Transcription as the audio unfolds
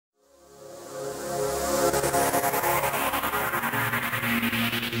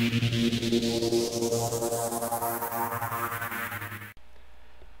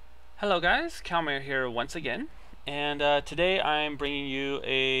Hello guys, K.E.L.P here once again, and today I'm bringing you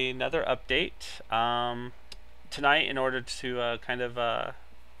another update. Tonight, in order to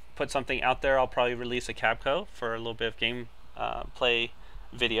put something out there, I'll probably release a K.E.L.P for a little bit of game play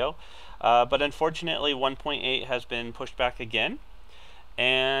video. But unfortunately 1.8 has been pushed back again,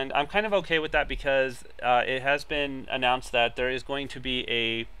 and I'm kind of okay with that because it has been announced that there is going to be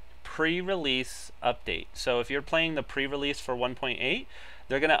a pre-release update. So if you're playing the pre-release for 1.8,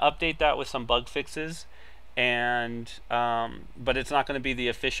 they're going to update that with some bug fixes, and but it's not going to be the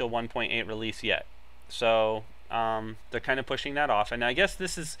official 1.8 release yet. So they're kind of pushing that off, and I guess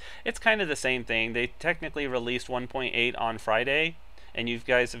it's kind of the same thing. They technically released 1.8 on Friday, and you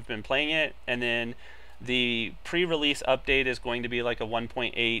guys have been playing it, and then the pre-release update is going to be like a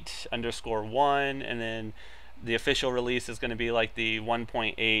 1.8_1, and then the official release is going to be like the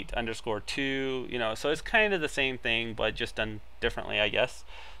 1.8_2, you know, so it's kind of the same thing, but just done differently, I guess.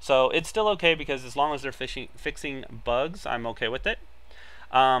 So it's still okay, because as long as they're fixing bugs, I'm okay with it.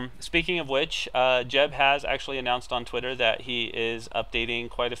 Speaking of which, Jeb has actually announced on Twitter that he is updating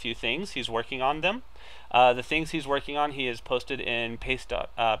quite a few things. He's working on them. The things he's working on, he has posted in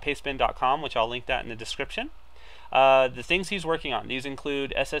pastebin.com, which I'll link that in the description. The things he's working on, these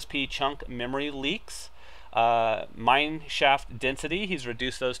include SSP chunk memory leaks, mine shaft density, he's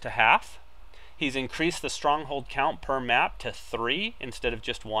reduced those to half. He's increased the stronghold count per map to 3 instead of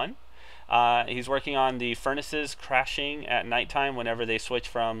just 1. He's working on the furnaces crashing at nighttime whenever they switch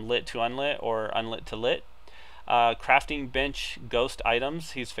from lit to unlit or unlit to lit. Crafting bench ghost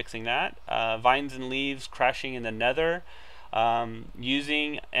items, he's fixing that. Vines and leaves crashing in the nether.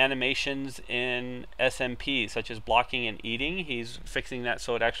 Using animations in SMP such as blocking and eating, he's fixing that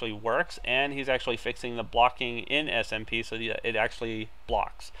so it actually works, and he's actually fixing the blocking in SMP so that it actually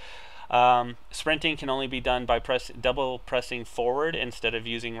blocks. Sprinting can only be done by double pressing forward instead of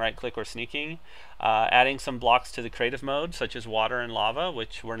using right click or sneaking. Adding some blocks to the creative mode such as water and lava,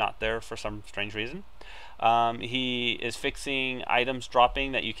 which were not there for some strange reason. He is fixing items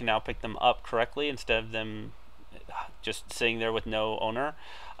dropping, that you can now pick them up correctly instead of them just sitting there with no owner.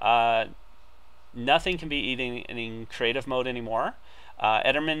 Nothing can be eaten in creative mode anymore.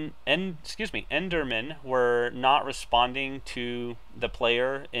 Endermen were not responding to the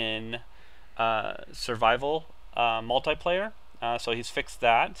player in survival multiplayer, so he's fixed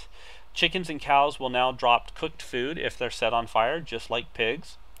that. Chickens and cows will now drop cooked food if they're set on fire, just like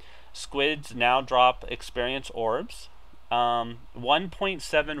pigs. Squids now drop experience orbs.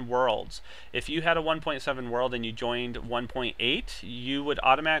 1.7 worlds. If you had a 1.7 world and you joined 1.8, you would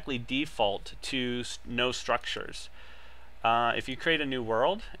automatically default to no structures. If you create a new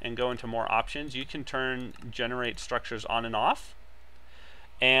world and go into more options, you can turn generate structures on and off.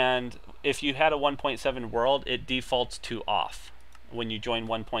 And if you had a 1.7 world, it defaults to off when you join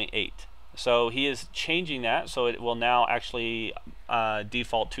 1.8. So he is changing that, so it will now actually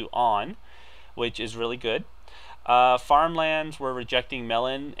default to on, which is really good. Farmlands were rejecting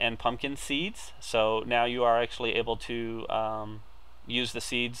melon and pumpkin seeds, so now you are actually able to use the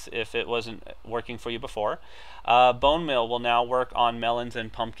seeds if it wasn't working for you before. Bone meal will now work on melons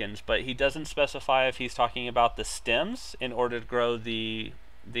and pumpkins, but he doesn't specify if he's talking about the stems in order to grow the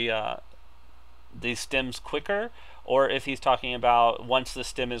stems quicker, or if he's talking about once the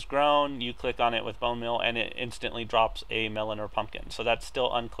stem is grown, you click on it with bone meal and it instantly drops a melon or pumpkin. So that's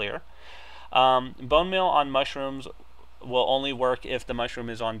still unclear. Bone meal on mushrooms will only work if the mushroom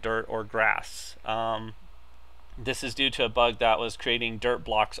is on dirt or grass. This is due to a bug that was creating dirt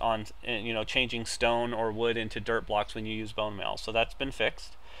blocks on, changing stone or wood into dirt blocks when you use bone meal. So that's been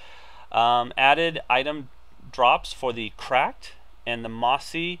fixed. Added item drops for the cracked and the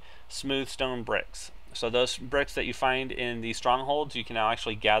mossy smooth stone bricks. So those bricks that you find in the strongholds, you can now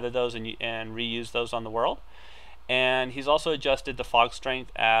actually gather those and reuse those on the world. And he's also adjusted the fog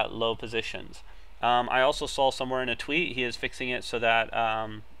strength at low positions. I also saw somewhere in a tweet he is fixing it so that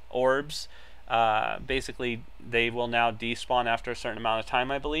orbs, basically they will now despawn after a certain amount of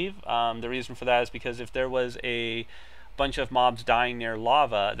time, I believe. The reason for that is because if there was a bunch of mobs dying near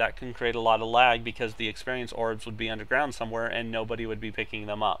lava, that can create a lot of lag because the experience orbs would be underground somewhere and nobody would be picking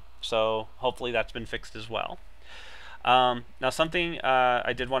them up. So hopefully that's been fixed as well. Now something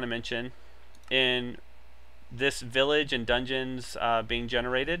I did want to mention, in this village and dungeons being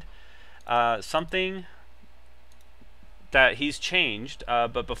generated, something that he's changed,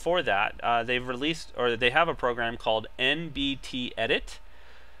 but before that they've released, or they have a program called NBTedit.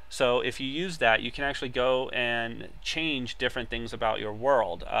 So if you use that, you can actually go and change different things about your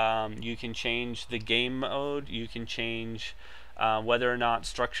world. You can change the game mode, you can change whether or not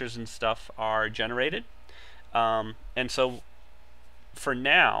structures and stuff are generated. And so for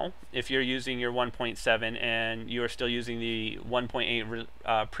now, if you're using your 1.7 and you are still using the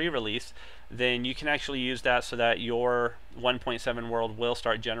 1.8 pre-release, then you can actually use that so that your 1.7 world will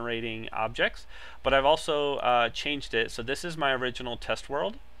start generating objects. But I've also changed it. So this is my original test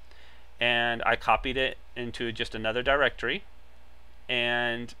world, and I copied it into just another directory.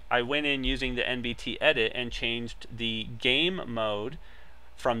 And I went in using the NBTedit and changed the game mode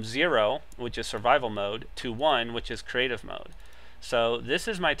from 0, which is survival mode, to 1, which is creative mode. So this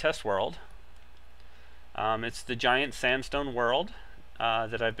is my test world. It's the giant sandstone world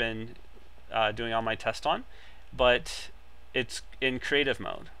that I've been doing all my tests on, but it's in creative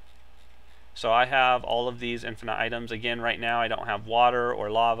mode. So I have all of these infinite items. Again, right now I don't have water or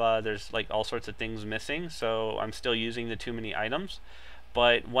lava. There's like all sorts of things missing, so I'm still using the too many items.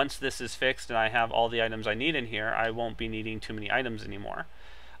 But once this is fixed and I have all the items I need in here, I won't be needing too many items anymore.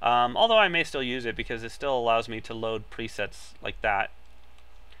 Although I may still use it because it still allows me to load presets like that.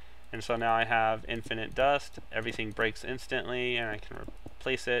 And so now I have infinite dust, everything breaks instantly, and I can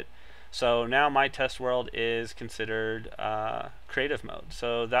replace it. So now my test world is considered creative mode.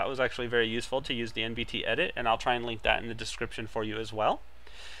 So that was actually very useful to use the NBTedit, and I'll try and link that in the description for you as well.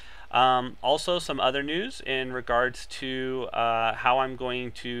 Also, some other news in regards to how I'm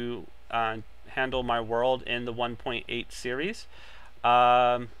going to handle my world in the 1.8 series.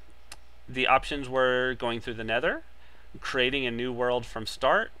 The options were going through the Nether, creating a new world from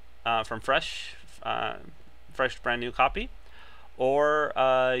start, from fresh brand new copy, or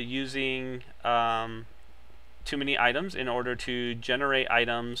using too many items in order to generate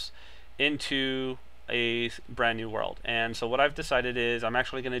items into a brand new world. And so what I've decided is I'm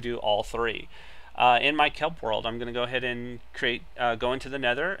actually going to do all three. In my K.E.L.P world, I'm going to go ahead and go into the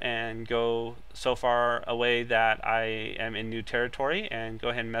Nether and go so far away that I am in new territory and go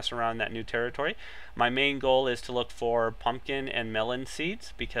ahead and mess around that new territory. My main goal is to look for pumpkin and melon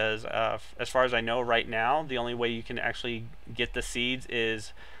seeds because as far as I know right now, the only way you can actually get the seeds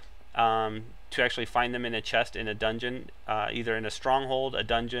is to actually find them in a chest in a dungeon, either in a stronghold, a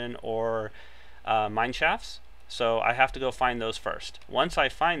dungeon, or mine shafts. So I have to go find those first. Once I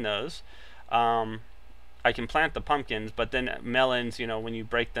find those, I can plant the pumpkins, but then melons, you know, when you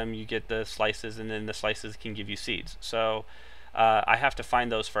break them, you get the slices, and then the slices can give you seeds. So I have to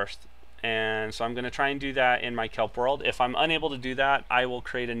find those first. And so I'm going to try and do that in my K.E.L.P world. If I'm unable to do that, I will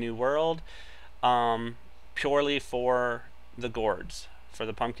create a new world purely for the gourds, for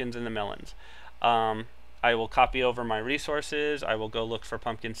the pumpkins and the melons. I will copy over my resources. I will go look for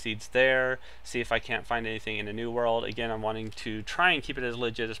pumpkin seeds there, see if I can't find anything in a new world. Again, I'm wanting to try and keep it as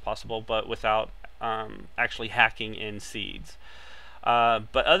legit as possible, but without actually hacking in seeds.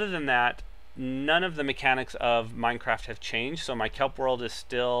 But other than that, none of the mechanics of Minecraft have changed, so my K.E.L.P world is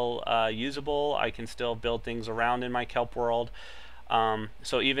still usable. I can still build things around in my K.E.L.P world.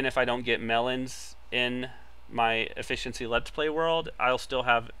 So even if I don't get melons in my efficiency let's play world, I'll still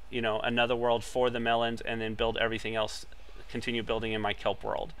have, you know, another world for the melons, and then build everything else, continue building in my K.E.L.P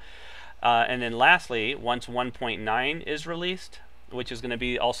world. And then lastly, once 1.9 is released, which is going to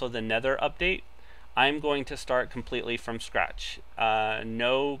be also the Nether update, I'm going to start completely from scratch.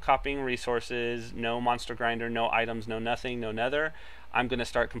 No copying resources, no monster grinder, no items, no nothing, no Nether. I'm going to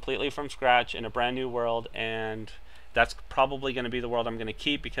start completely from scratch in a brand new world, and that's probably going to be the world I'm going to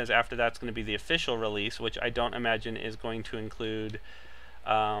keep, because after that's going to be the official release, which I don't imagine is going to include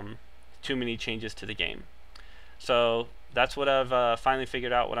too many changes to the game. So that's what I've finally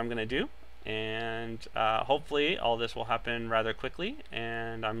figured out what I'm going to do, and hopefully all this will happen rather quickly,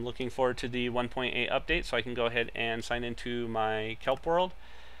 and I'm looking forward to the 1.8 update so I can go ahead and sign into my K.E.L.P world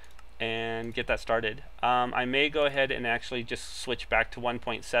and get that started. I may go ahead and actually just switch back to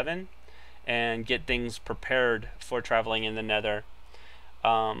 1.7 and get things prepared for traveling in the Nether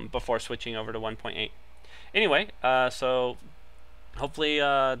before switching over to 1.8. Anyway, so hopefully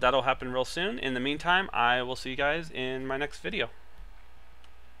that'll happen real soon. In the meantime, I will see you guys in my next video.